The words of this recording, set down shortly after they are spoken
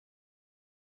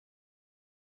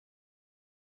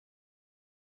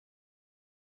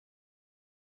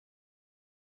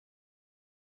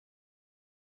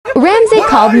Ramsey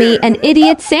called me an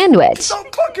idiot sandwich.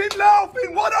 Stop fucking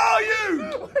laughing! What are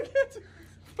you?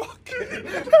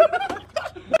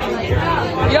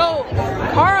 Yo,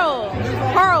 Carl!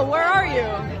 Carl, where are you?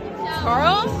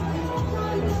 Carl?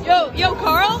 Yo,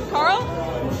 Carl? Carl?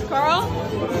 Carl?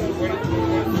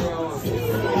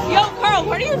 Yo, Carl,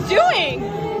 what are you doing?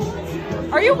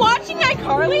 Are you watching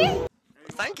iCarly?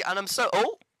 Thank you, and I'm so...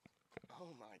 Oh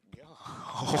my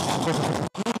god.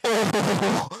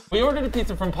 We ordered a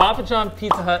pizza from Papa John,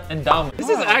 Pizza Hut, and Domino's. This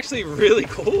is actually really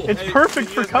cool. It's perfect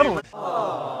for cuddling.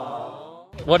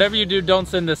 Whatever you do, don't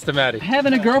send this to Maddie.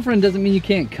 Having a girlfriend doesn't mean you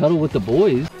can't cuddle with the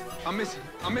boys. I'm missing.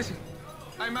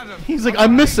 Hey, madam. He's like,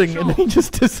 I'm missing, and then he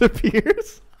just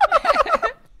disappears.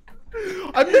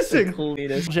 I'm missing. Cool.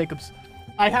 Jacobs,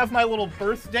 I have my little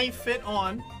birthday fit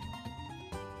on.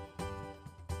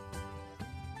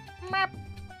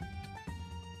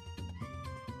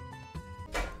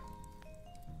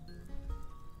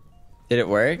 Did it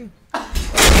work?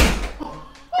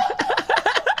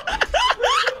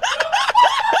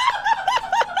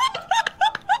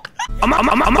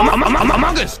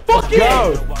 Among Us! Fuck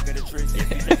go!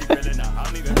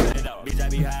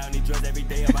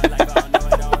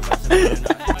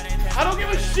 I don't give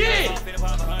a shit!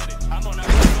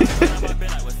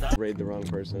 Raid the wrong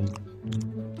person.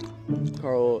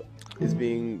 Carl is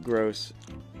being gross.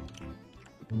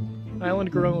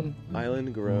 Island grown.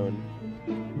 Island grown.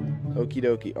 Okie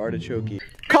dokie, artichoke.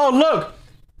 Carl, look!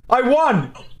 I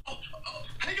won!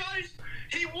 Hey guys,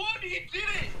 he won. He did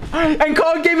it. And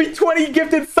Carl gave me 20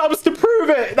 gifted subs to prove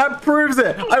it! That proves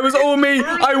it! I was all me!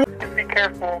 Be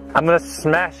careful. I'm gonna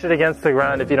smash it against the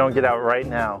ground if you don't get out right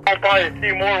now. I'll buy a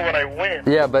few more when I win.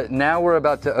 Yeah, but now we're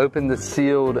about to open the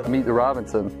sealed Meet the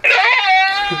Robinson.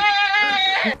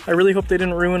 I really hope they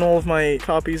didn't ruin all of my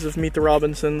copies of Meet the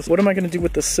Robinsons. What am I gonna do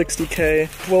with the 60K?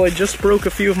 Well, I just broke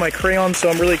a few of my crayons, so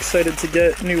I'm really excited to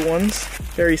get new ones.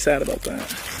 Very sad about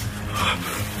that.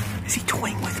 Is he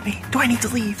toying with me? Do I need to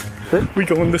leave? We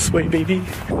going this way, baby.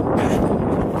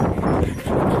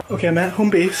 Okay, I'm at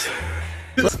home base.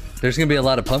 There's gonna be a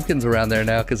lot of pumpkins around there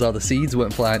now because all the seeds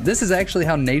went flying. This is actually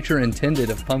how nature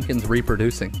intended of pumpkins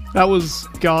reproducing. That was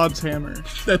God's hammer.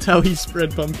 That's how he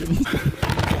spread pumpkins.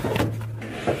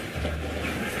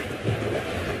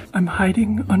 I'm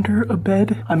hiding under a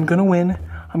bed. I'm gonna win.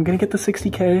 I'm gonna get the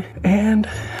 60K and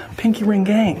pinky ring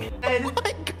gang. Oh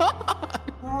my god!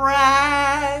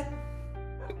 Right.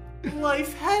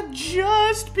 Life had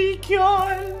just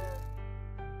begun.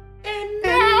 And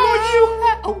now you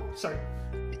have. Oh, sorry.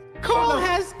 Carl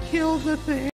has killed the thing.